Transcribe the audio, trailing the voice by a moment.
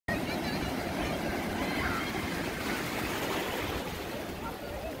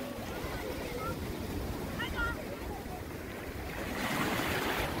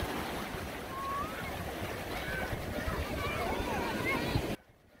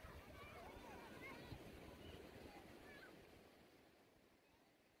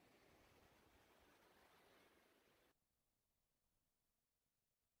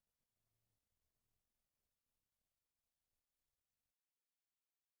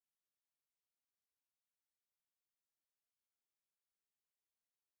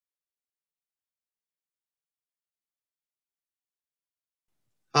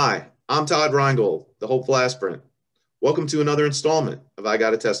Hi, I'm Todd Rheingold, the hopeful aspirant. Welcome to another installment of I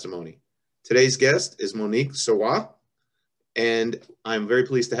Got a Testimony. Today's guest is Monique Sirois, and I'm very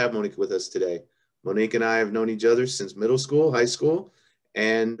pleased to have Monique with us today. Monique and I have known each other since middle school, high school,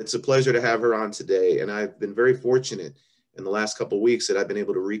 and it's a pleasure to have her on today. And I've been very fortunate in the last couple of weeks that I've been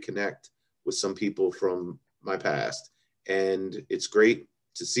able to reconnect with some people from my past. And it's great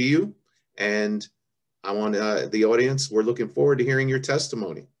to see you. And I want the audience, we're looking forward to hearing your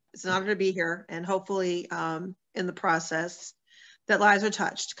testimony. It's an honor to be here, and hopefully in the process that lives are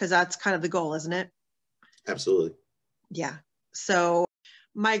touched, because that's kind of the goal, isn't it? Absolutely. Yeah. So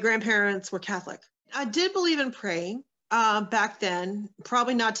my grandparents were Catholic. I did believe in praying back then,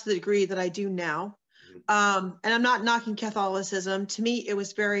 probably not to the degree that I do now. And I'm not knocking Catholicism. To me, it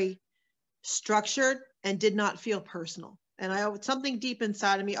was very structured and did not feel personal. And something deep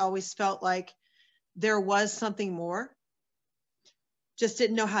inside of me always felt like there was something more, just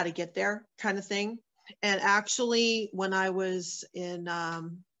didn't know how to get there, kind of thing. And actually, when I was in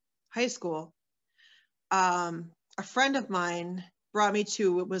high school, a friend of mine brought me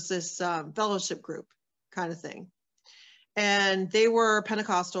to, it was this fellowship group kind of thing. And they were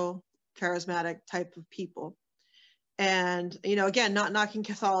Pentecostal, charismatic type of people. And, again, not knocking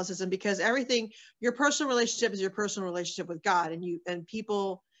Catholicism, because everything, your personal relationship is your personal relationship with God, and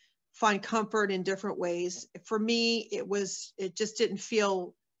people find comfort in different ways. For me, it just didn't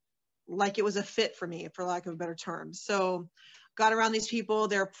feel like it was a fit for me, for lack of a better term. So got around these people,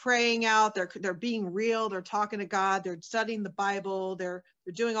 they're praying out, they're being real, they're talking to God, they're studying the Bible, they're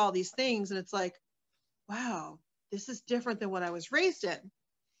doing all these things. And it's like, wow, this is different than what I was raised in.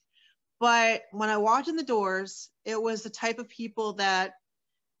 But when I walked in the doors, it was the type of people that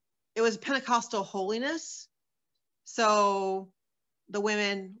it was Pentecostal holiness. So the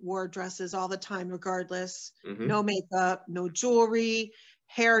women wore dresses all the time, regardless. No makeup, no jewelry,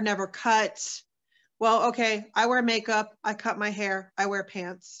 hair never cut. Well, okay, I wear makeup, I cut my hair, I wear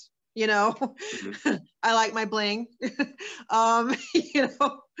pants, I like my bling.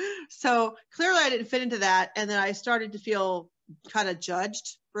 So clearly I didn't fit into that. And then I started to feel kind of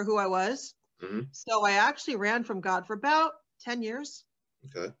judged for who I was. So I actually ran from God for about 10 years.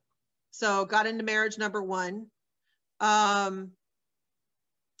 Okay. So got into marriage, number one.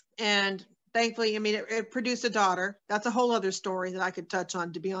 And thankfully, it produced a daughter. That's a whole other story that I could touch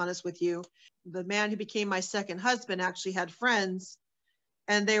on, to be honest with you. The man who became my second husband actually had friends,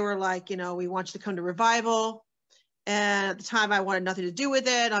 and they were like, we want you to come to revival. And at the time, I wanted nothing to do with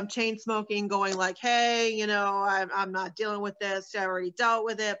it. I'm chain smoking, going like, hey, I'm not dealing with this. I already dealt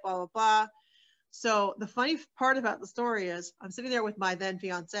with it, blah, blah, blah. So the funny part about the story is I'm sitting there with my then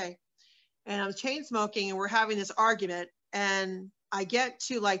fiance, and I'm chain smoking, and we're having this argument. And I get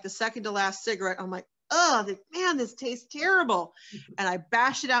to like the second to last cigarette. I'm like, oh, man, this tastes terrible. And I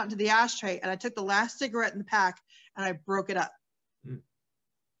bashed it out into the ashtray, and I took the last cigarette in the pack and I broke it up.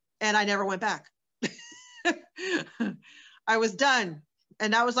 And I never went back. I was done.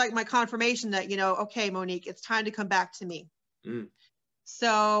 And that was like my confirmation that, okay, Monique, it's time to come back to me.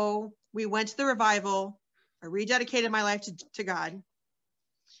 So we went to the revival. I rededicated my life to God.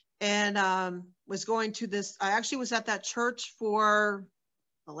 And was going to this, I actually was at that church for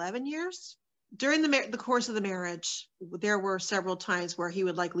 11 years. During the course of the marriage, there were several times where he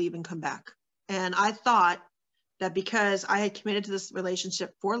would like leave and come back. And I thought that because I had committed to this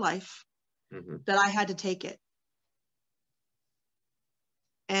relationship for life, that I had to take it.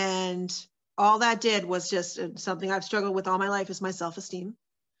 And all that did was just something I've struggled with all my life, is my self-esteem.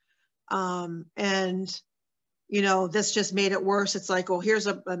 And this just made it worse. It's like, well, here's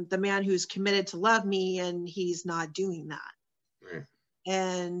the man who's committed to love me, and he's not doing that. Right.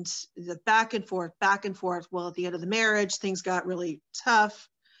 And the back and forth. Well, at the end of the marriage, things got really tough.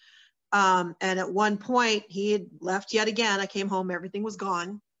 And at one point, he had left yet again. I came home, everything was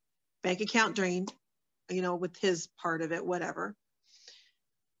gone. Bank account drained, with his part of it, whatever.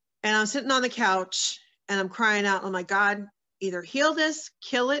 And I'm sitting on the couch, and I'm crying out, oh my God, either heal this,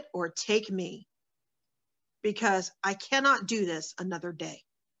 kill it, or take me. Because I cannot do this another day.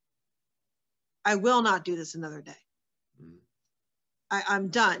 I will not do this another day. I'm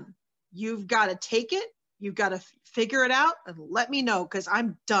done. You've got to take it. You've got to figure it out and let me know, because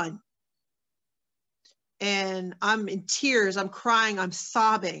I'm done. And I'm in tears. I'm crying. I'm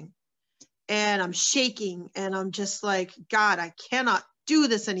sobbing. And I'm shaking. And I'm just like, God, I cannot do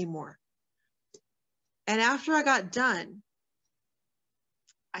this anymore. And after I got done,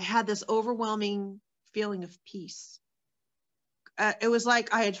 I had this overwhelming feeling of peace. It was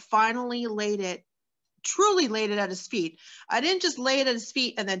like I had finally truly laid it at his feet. I didn't just lay it at his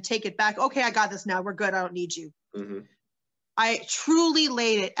feet and then take it back. Okay, I got this now. We're good. I don't need you. I truly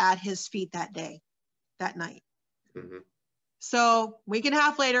laid it at his feet that day, that night. Mm-hmm. So week and a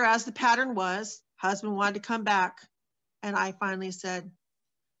half later, as the pattern was, husband wanted to come back. And I finally said,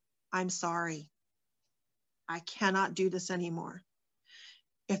 I'm sorry. I cannot do this anymore.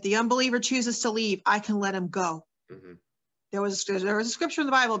 If the unbeliever chooses to leave, I can let him go. Mm-hmm. There was a scripture in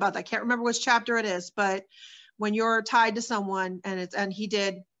the Bible about that. I can't remember which chapter it is, but when you're tied to someone and he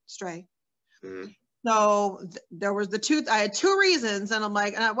did stray. Mm-hmm. So there was I had two reasons, and I'm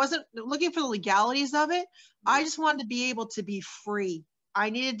like, and I wasn't looking for the legalities of it. I just wanted to be able to be free. I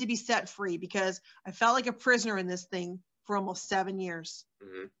needed to be set free because I felt like a prisoner in this thing for almost 7 years.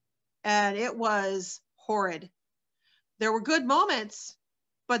 Mm-hmm. And it was horrid. There were good moments,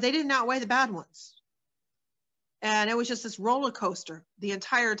 but they didn't outweigh the bad ones. And it was just this roller coaster the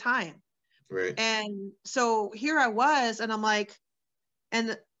entire time. Right. And so here I was, and I'm like,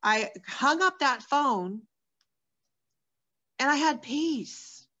 and I hung up that phone and I had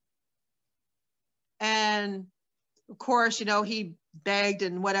peace. And of course, you know, he begged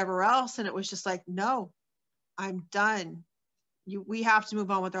and whatever else. And it was just like, no, I'm done. We have to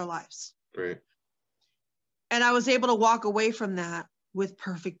move on with our lives. Right. And I was able to walk away from that with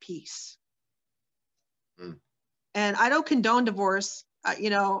perfect peace. Mm. And I don't condone divorce.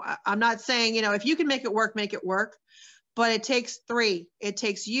 You know, I'm not saying, you know, if you can make it work, make it work. But it takes three. It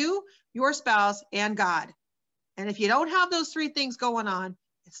takes you, your spouse, and God. And if you don't have those three things going on,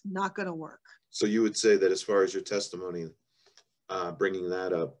 it's not going to work. So you would say that as far as your testimony, bringing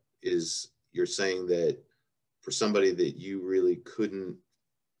that up, is you're saying that for somebody that you really couldn't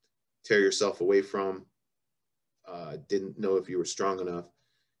tear yourself away from, didn't know if you were strong enough,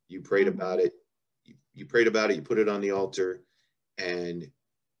 you prayed mm-hmm. about it. You prayed about it, you put it on the altar, and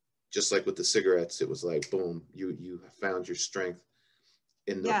just like with the cigarettes, it was like, boom, you found your strength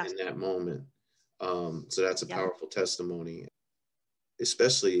in that moment. So that's a powerful testimony,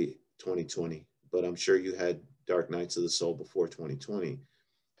 especially 2020, but I'm sure you had dark nights of the soul before 2020.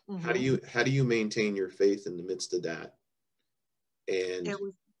 Mm-hmm. How do you maintain your faith in the midst of that? And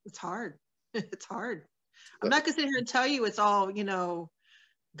it's hard. It's hard. I'm not gonna sit here and tell you it's all, you know,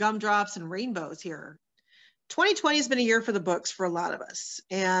 gumdrops and rainbows here. 2020 has been a year for the books for a lot of us.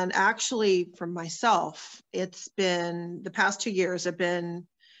 And actually for myself, it's been, the past 2 years have been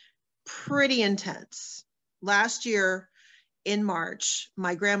pretty intense. Last year in March,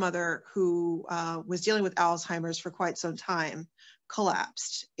 my grandmother, who was dealing with Alzheimer's for quite some time,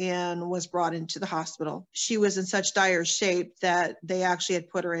 collapsed and was brought into the hospital. She was in such dire shape that they actually had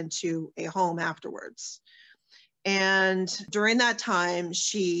put her into a home afterwards. And during that time,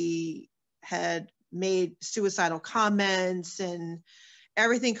 she had made suicidal comments and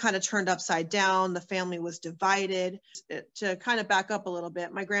everything kind of turned upside down. The family was divided. To kind of back up a little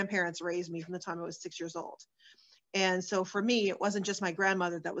bit, my grandparents raised me from the time I was 6 years old. And so for me, it wasn't just my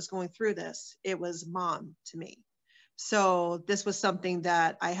grandmother that was going through this. It was mom to me. So this was something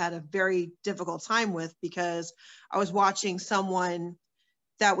that I had a very difficult time with because I was watching someone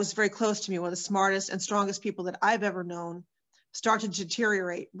that was very close to me, one of the smartest and strongest people that I've ever known, start to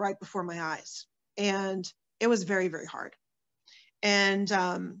deteriorate right before my eyes. And it was very, very hard. And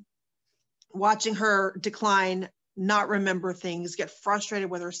watching her decline, not remember things, get frustrated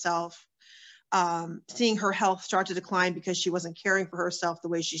with herself, seeing her health start to decline because she wasn't caring for herself the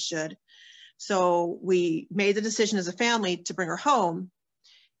way she should. So we made the decision as a family to bring her home.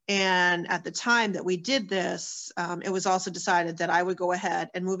 And at the time that we did this, it was also decided that I would go ahead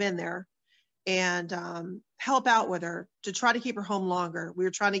and move in there and help out with her to try to keep her home longer. We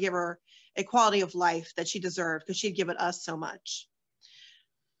were trying to give her a quality of life that she deserved because she'd given us so much.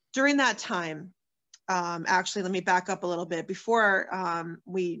 During that time, actually, let me back up a little bit. Before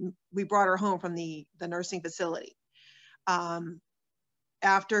we brought her home from the nursing facility,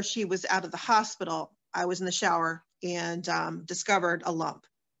 after she was out of the hospital, I was in the shower and discovered a lump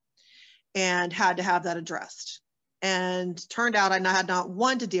and had to have that addressed. And turned out I had not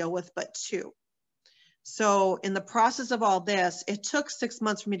one to deal with, but two. So in the process of all this, it took 6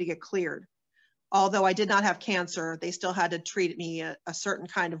 months for me to get cleared. Although I did not have cancer, they still had to treat me a certain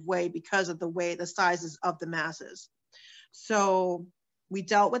kind of way because of the sizes of the masses. So we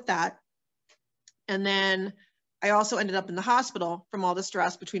dealt with that. And then I also ended up in the hospital from all the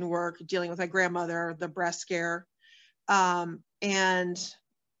stress between work, dealing with my grandmother, the breast scare. And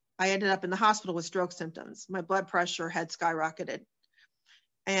I ended up in the hospital with stroke symptoms. My blood pressure had skyrocketed.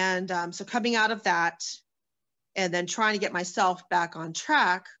 And so coming out of that and then trying to get myself back on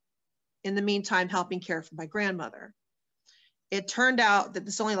track, in the meantime, helping care for my grandmother. It turned out that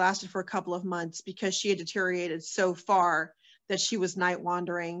this only lasted for a couple of months because she had deteriorated so far that she was night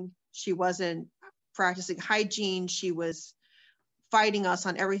wandering. She wasn't practicing hygiene. She was fighting us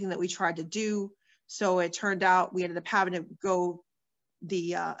on everything that we tried to do. So it turned out we ended up having to go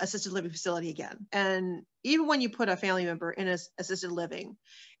the assisted living facility again. And even when you put a family member in assisted living,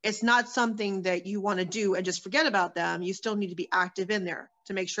 it's not something that you want to do and just forget about them. You still need to be active in there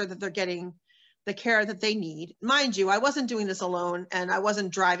to make sure that they're getting the care that they need. Mind you, I wasn't doing this alone and I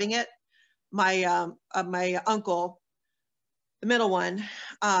wasn't driving it. My uncle, the middle one,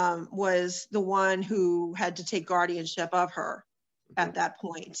 was the one who had to take guardianship of her at that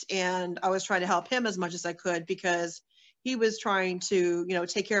point. And I was trying to help him as much as I could because he was trying to,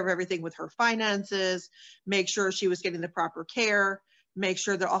 take care of everything with her finances, make sure she was getting the proper care, make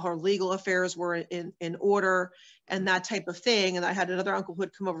sure that all her legal affairs were in order and that type of thing. And I had another uncle who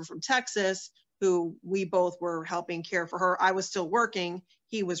had come over from Texas who we both were helping care for her. I was still working.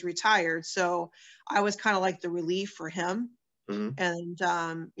 He was retired. So I was kind of like the relief for him. Mm-hmm.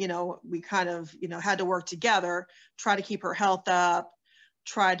 And, we kind of, had to work together, try to keep her health up,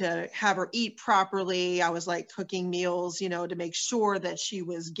 try to have her eat properly. I was like cooking meals, to make sure that she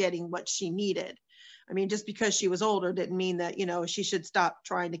was getting what she needed. I mean, just because she was older didn't mean that, she should stop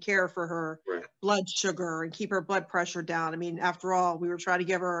trying to care for her blood sugar and keep her blood pressure down. I mean, after all, we were trying to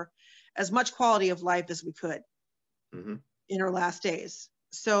give her as much quality of life as we could in her last days.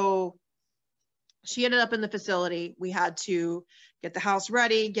 So she ended up in the facility. We had to get the house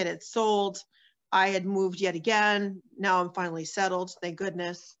ready, get it sold. I had moved yet again. Now I'm finally settled, thank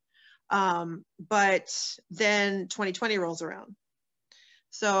goodness. But then 2020 rolls around.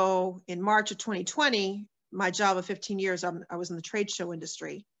 So in March of 2020, my job of 15 years, I was in the trade show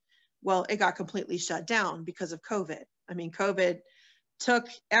industry. Well, it got completely shut down because of COVID. I mean, COVID took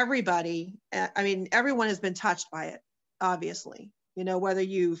everybody. I mean, everyone has been touched by it, obviously. Whether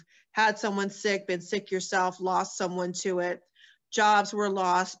you've had someone sick, been sick yourself, lost someone to it, jobs were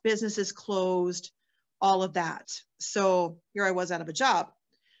lost, businesses closed, all of that. So here I was out of a job.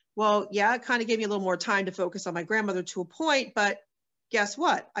 Well, yeah, it kind of gave me a little more time to focus on my grandmother to a point, but guess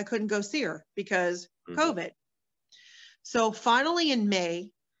what? I couldn't go see her because COVID. So finally in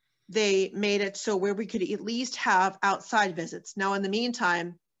May, they made it so where we could at least have outside visits. Now, in the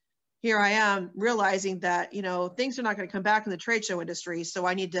meantime, here I am realizing that, things are not going to come back in the trade show industry. So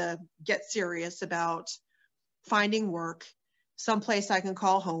I need to get serious about finding work, someplace I can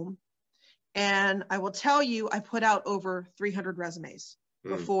call home. And I will tell you, I put out over 300 resumes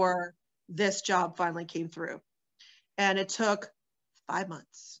before this job finally came through. And it took 5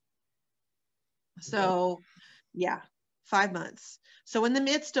 months. So yeah, 5 months. So in the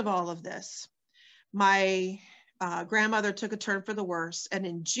midst of all of this, my grandmother took a turn for the worse. And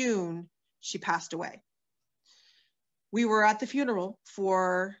in June, she passed away. We were at the funeral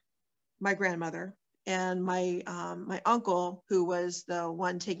for my grandmother, and my uncle, who was the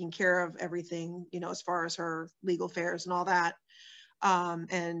one taking care of everything, as far as her legal affairs and all that,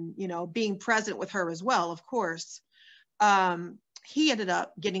 and, being present with her as well, of course, he ended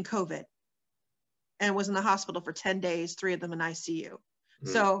up getting COVID and was in the hospital for 10 days, 3 of them in ICU.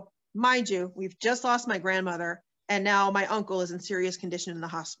 So mind you, we've just lost my grandmother, and now my uncle is in serious condition in the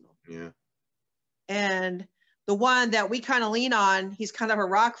hospital. Yeah. And the one that we kind of lean on, he's kind of a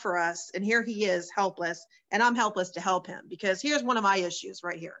rock for us. And here he is helpless, and I'm helpless to help him, because here's one of my issues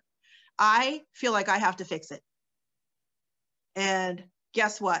right here. I feel like I have to fix it. And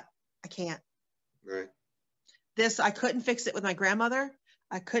guess what? I can't. Right. I couldn't fix it with my grandmother.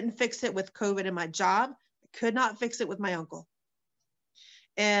 I couldn't fix it with COVID in my job. I could not fix it with my uncle.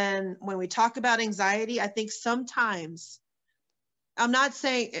 And when we talk about anxiety, I think sometimes, I'm not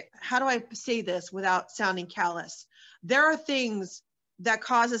saying, how do I say this without sounding callous? There are things that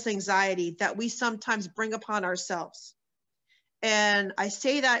cause us anxiety that we sometimes bring upon ourselves. And I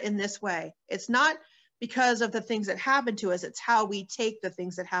say that in this way. It's not because of the things that happen to us. It's how we take the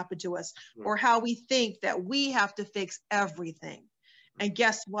things that happen to us, or how we think that we have to fix everything. And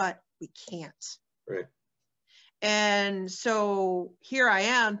guess what? We can't. Right. And so here I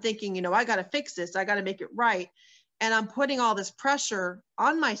am thinking, I got to fix this. I got to make it right. And I'm putting all this pressure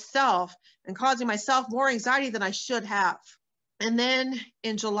on myself and causing myself more anxiety than I should have. And then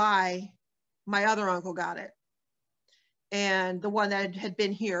in July, my other uncle got it. And the one that had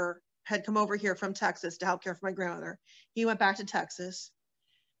been here, had come over here from Texas to help care for my grandmother. He went back to Texas.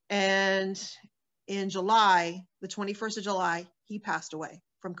 And in July, the 21st of July, he passed away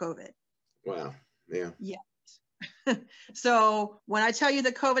from COVID. Wow. Yeah. Yeah. So when I tell you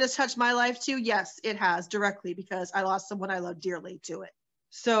that COVID has touched my life too, yes, it has, directly, because I lost someone I love dearly to it.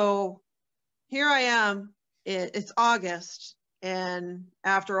 So here I am, it's August, and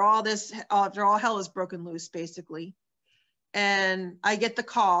after all hell is broken loose, basically, and I get the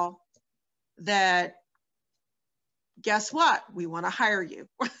call that guess what? We want to hire you.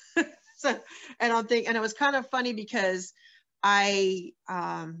 So, and it was kind of funny because when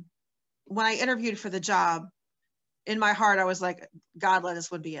I interviewed for the job, in my heart, I was like, God, let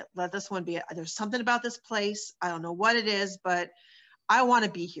this one be it. Let this one be it. There's something about this place. I don't know what it is, but I want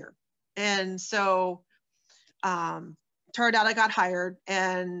to be here. And so, turned out I got hired,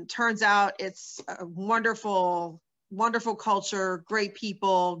 and turns out it's a wonderful, wonderful culture, great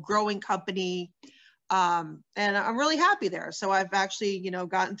people, growing company. And I'm really happy there. So I've actually,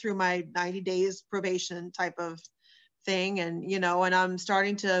 gotten through my 90 days probation type of thing. And, and I'm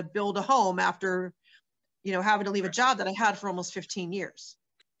starting to build a home after, having to leave a job that I had for almost 15 years.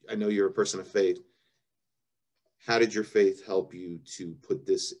 I know you're a person of faith. How did your faith help you to put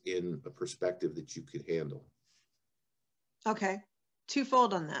this in a perspective that you could handle? Okay.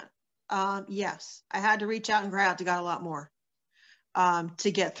 Twofold on that. Yes, I had to reach out and cry out to God a lot more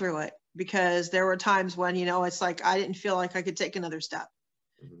to get through it, because there were times when, it's like, I didn't feel like I could take another step.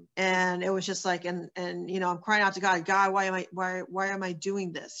 Mm-hmm. And it was just like, and I'm crying out to God, why am I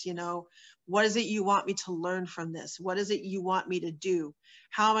doing this? What is it you want me to learn from this? What is it you want me to do?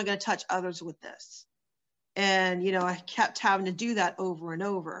 How am I going to touch others with this? And, I kept having to do that over and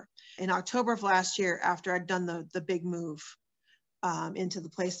over. In October of last year, after I'd done the big move into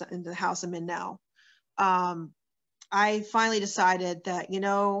the house I'm in now, I finally decided that,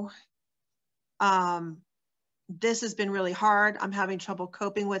 this has been really hard. I'm having trouble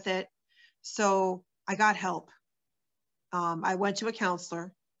coping with it. So I got help. I went to a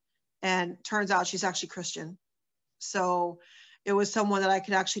counselor, and turns out she's actually Christian. So it was someone that I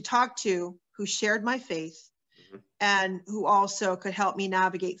could actually talk to, who shared my faith, mm-hmm. and who also could help me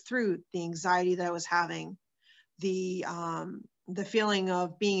navigate through the anxiety that I was having, the feeling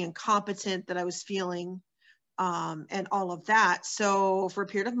of being incompetent that I was feeling, and all of that. So for a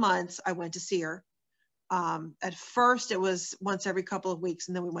period of months, I went to see her. At first, it was once every couple of weeks,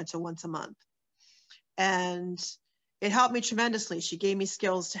 and then we went to once a month. And it helped me tremendously. She gave me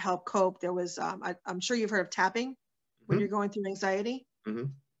skills to help cope. There was, I'm sure you've heard of tapping, mm-hmm. when you're going through anxiety.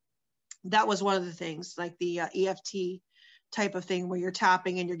 Mm-hmm. That was one of the things, like the EFT type of thing, where you're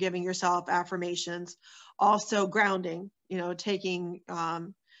tapping and you're giving yourself affirmations. Also grounding, taking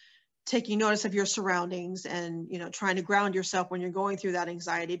notice of your surroundings, and, trying to ground yourself when you're going through that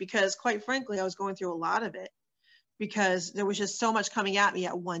anxiety, because quite frankly, I was going through a lot of it, because there was just so much coming at me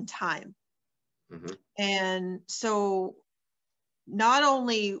at one time. Mm-hmm. And so not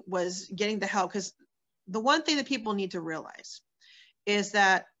only was getting the help, because the one thing that people need to realize is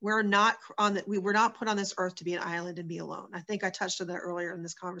that we were not put on this earth to be an island and be alone. I think I touched on that earlier in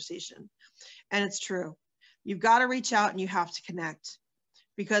this conversation. And it's true. You've got to reach out and you have to connect,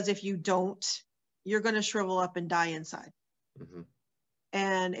 because if you don't, you're going to shrivel up and die inside. Mm-hmm.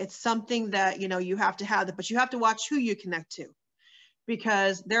 And it's something that, you have to have that, but you have to watch who you connect to,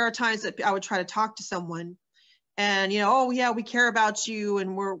 because there are times that I would try to talk to someone and, oh yeah, we care about you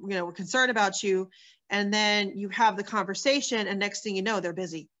and we're concerned about you. And then you have the conversation, and next thing you know, they're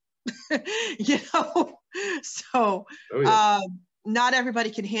busy. So not everybody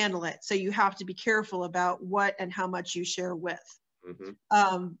can handle it. So you have to be careful about what and how much you share with.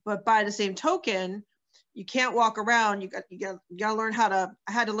 Mm-hmm. But by the same token, you can't walk around. You got to learn I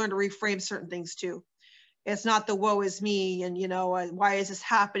had to learn to reframe certain things too. It's not the woe is me and, why is this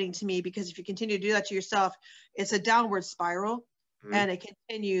happening to me? Because if you continue to do that to yourself, it's a downward spiral. Mm-hmm. And it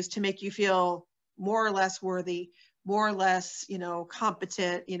continues to make you feel more or less worthy, more or less,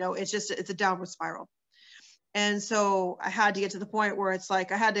 competent. It's a downward spiral. And so I had to get to the point where it's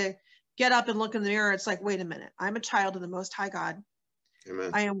like, I had to get up and look in the mirror. It's like, wait a minute, I'm a child of the Most High God. Amen.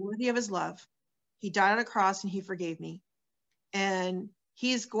 I am worthy of his love. He died on a cross and he forgave me. And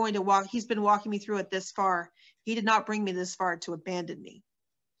he's been walking me through it this far. He did not bring me this far to abandon me.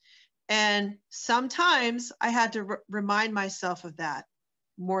 And sometimes I had to remind myself of that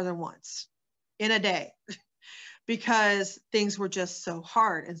more than once in a day, because things were just so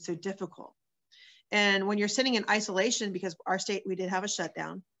hard and so difficult. And when you're sitting in isolation, because our state, we did have a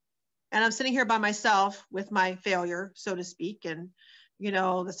shutdown, and I'm sitting here by myself with my failure, so to speak, and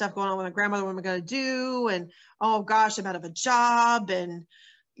the stuff going on with my grandmother, what am I going to do? And, oh gosh, I'm out of a job, and,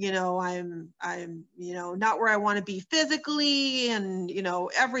 I'm not where I want to be physically, and,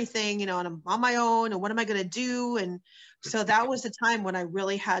 everything, and I'm on my own, and what am I going to do? And so that was the time when I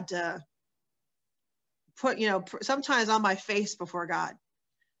really had to put, sometimes on my face before God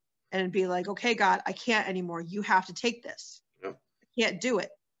and be like, okay, God, I can't anymore. You have to take this. Yep. I can't do it.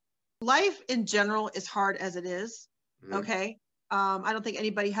 Life in general is hard as it is. Mm-hmm. Okay. I don't think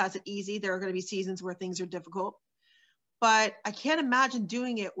anybody has it easy. There are going to be seasons where things are difficult, but I can't imagine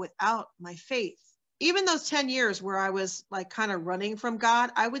doing it without my faith, even those 10 years where I was like kind of running from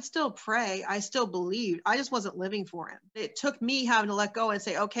God, I would still pray. I still believed. I just wasn't living for him. It took me having to let go and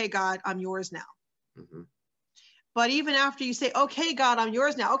say, okay, God, I'm yours now. Mm-hmm. But even after you say, okay, God, I'm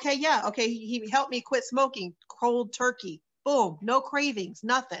yours now. Okay, yeah. Okay, he helped me quit smoking, cold turkey. Boom, no cravings,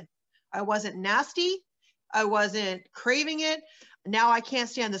 nothing. I wasn't nasty. I wasn't craving it. Now I can't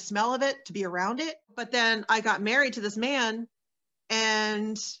stand the smell of it, to be around it. But then I got married to this man,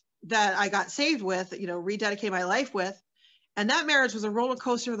 and that I got saved with, you know, rededicated my life with. And that marriage was a roller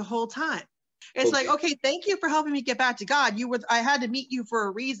coaster the whole time. It's like, okay, thank you for helping me get back to God. I had to meet you for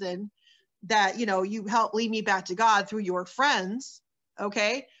a reason, that, you know, you helped lead me back to God through your friends.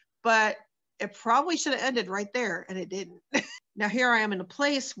 Okay. But it probably should have ended right there, and it didn't. Now here I am in a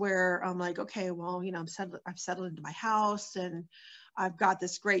place where I'm like, okay, well, you know, I've settled into my house, and I've got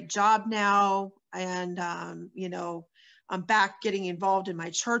this great job now. And, you know, I'm back getting involved in my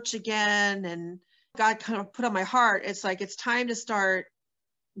church again. And God kind of put on my heart, it's like, it's time to start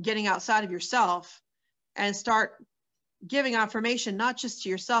getting outside of yourself and start giving affirmation, not just to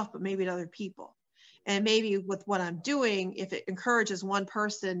yourself, but maybe to other people. And maybe with what I'm doing, if it encourages one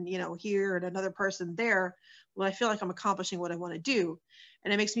person, you know, here and another person there, well, I feel like I'm accomplishing what I want to do.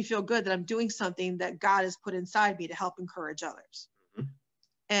 And it makes me feel good that I'm doing something that God has put inside me to help encourage others. Mm-hmm.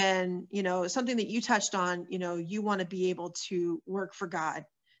 And, you know, something that you touched on, you know, you want to be able to work for God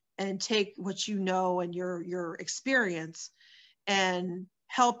and take what you know and your experience and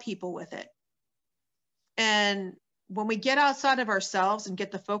help people with it. And when we get outside of ourselves and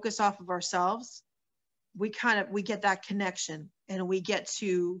get the focus off of ourselves, we get that connection, and we get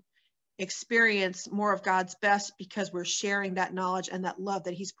to experience more of God's best because we're sharing that knowledge and that love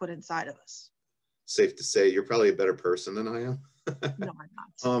that he's put inside of us. Safe to say you're probably a better person than I am. No,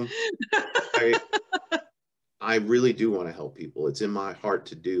 I'm not. I really do want to help people. It's in my heart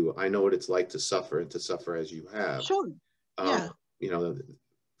to do. I know what it's like to suffer, and to suffer as you have. Sure. Yeah. You know,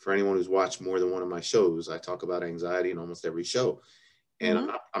 for anyone who's watched more than one of my shows, I talk about anxiety in almost every show. And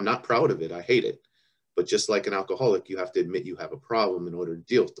mm-hmm. I'm not proud of it. I hate it. But just like an alcoholic, you have to admit you have a problem in order to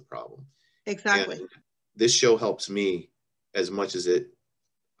deal with the problem. Exactly. And this show helps me as much as it,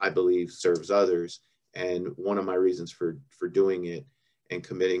 I believe, serves others. And one of my reasons for doing it and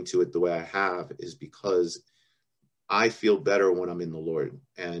committing to it the way I have is because I feel better when I'm in the Lord.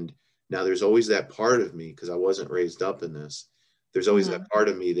 And now there's always that part of me, because I wasn't raised up in this. There's always mm-hmm. that part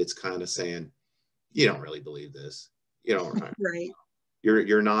of me that's kind of saying, you don't really believe this. You don't. Right.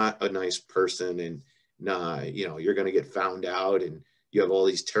 You're not a nice person, and nah, you know, you're going to get found out, and you have all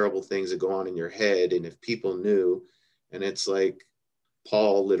these terrible things that go on in your head. And if people knew, and it's like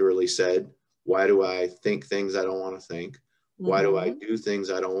Paul literally said, why do I think things I don't want to think? Why do I do things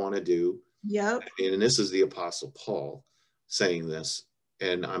I don't want to do? Yep. And this is the Apostle Paul saying this,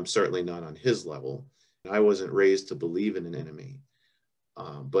 and I'm certainly not on his level. I wasn't raised to believe in an enemy,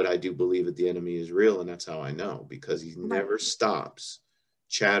 but I do believe that the enemy is real, and that's how I know, because he never stops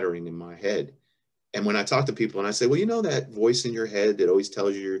chattering in my head. And when I talk to people and I say, well, you know, that voice in your head that always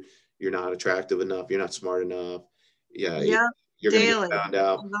tells you you're not attractive enough, you're not smart enough, you're going to get found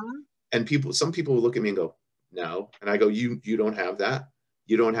out. Uh-huh. And some people will look at me and go, no. And I go, you don't have that.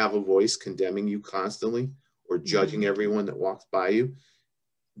 You don't have a voice condemning you constantly or judging everyone that walks by you.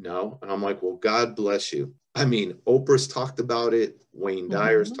 No. And I'm like, well, God bless you. I mean, Oprah's talked about it. Wayne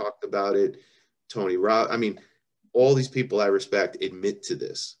Dyer's talked about it. Tony Robbins. I mean, all these people I respect admit to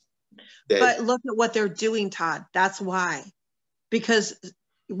this. But look at what they're doing, Todd. That's why. Because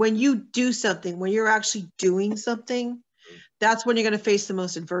when you do something, when you're actually doing something, that's when you're going to face the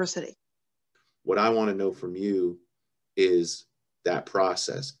most adversity. What I want to know from you is that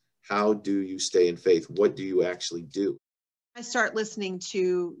process. How do you stay in faith? What do you actually do? I start listening to,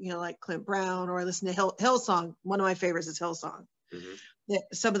 you know, like Clint Brown, or I listen to Hillsong. One of my favorites is Hillsong. Mm-hmm.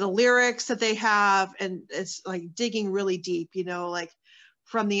 Some of the lyrics that they have, and it's like digging really deep, you know, like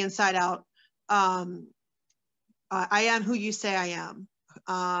from the inside out. I am who you say I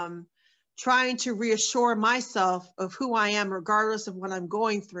am. Trying to reassure myself of who I am, regardless of what I'm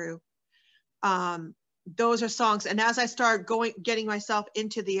going through. Those are songs. And as I start getting myself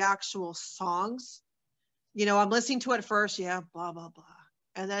into the actual songs, you know, I'm listening to it first. Yeah, blah, blah, blah.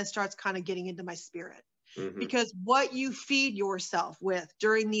 And then it starts kind of getting into my spirit. Mm-hmm. Because what you feed yourself with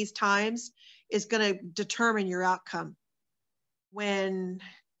during these times is going to determine your outcome. When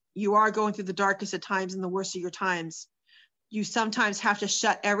you are going through the darkest of times and the worst of your times, you sometimes have to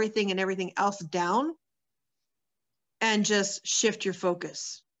shut everything and everything else down and just shift your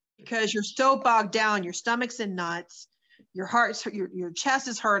focus, because you're so bogged down, your stomach's in knots, your heart's, your chest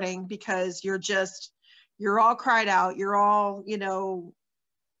is hurting, because you're all cried out. You're all, you know,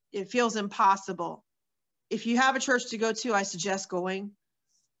 it feels impossible. if you have a church to go to, I suggest going.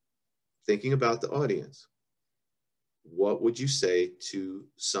 Thinking about the audience, what would you say to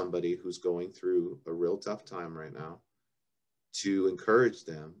somebody who's going through a real tough time right now to encourage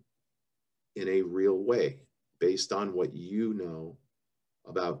them in a real way based on what you know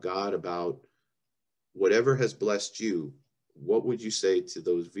about God, about whatever has blessed you? What would you say to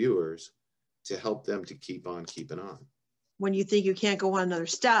those viewers to help them to keep on keeping on? When you think you can't go on another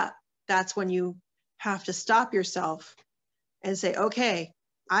step, that's when you have to stop yourself and say, okay,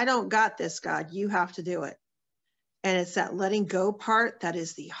 I don't got this, God, you have to do it. And it's that letting go part that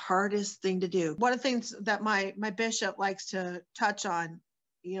is the hardest thing to do. One of the things that my bishop likes to touch on,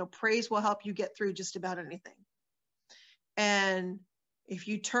 praise will help you get through just about anything. And if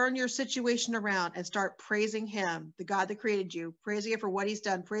you turn your situation around and start praising him, the God that created you, praising him for what he's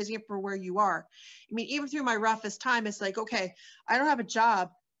done, praising him for where you are. I mean, even through my roughest time, it's like, okay, I don't have a job,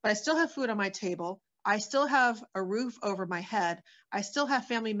 but I still have food on my table. I still have a roof over my head. I still have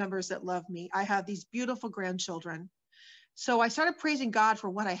family members that love me. I have these beautiful grandchildren. So I started praising God for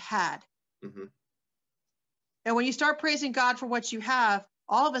what I had. Mm-hmm. And when you start praising God for what you have,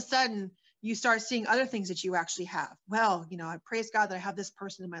 all of a sudden you start seeing other things that you actually have. Well, I praise God that I have this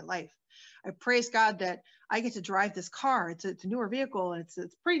person in my life. I praise God that I get to drive this car. It's a newer vehicle, and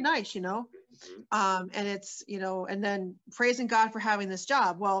it's pretty nice, Mm-hmm. And it's, and then praising God for having this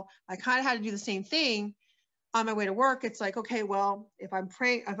job. Well, I kind of had to do the same thing on my way to work. It's like, okay, well, if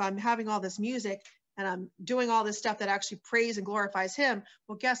I'm having all this music and I'm doing all this stuff that actually praise and glorifies him,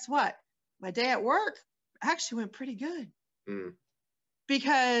 well, guess what? My day at work actually went pretty good. Mm.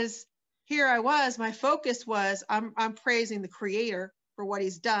 Because here I was, my focus was, I'm praising the creator for what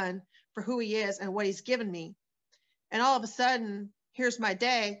he's done, for who he is and what he's given me. And all of a sudden, here's my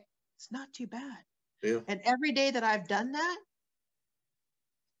day. It's not too bad. Yeah. And every day that I've done that,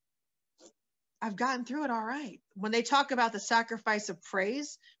 I've gotten through it all right. When they talk about the sacrifice of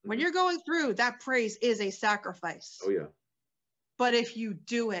praise, when you're going through, that praise is a sacrifice. Oh, yeah. But if you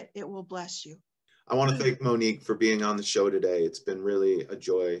do it, it will bless you. I want to thank Monique for being on the show today. It's been really a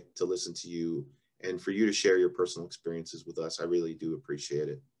joy to listen to you and for you to share your personal experiences with us. I really do appreciate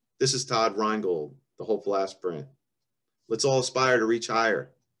it. This is Todd Rheingold, the Hopeful Aspirant. Let's all aspire to reach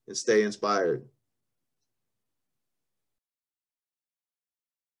higher and stay inspired.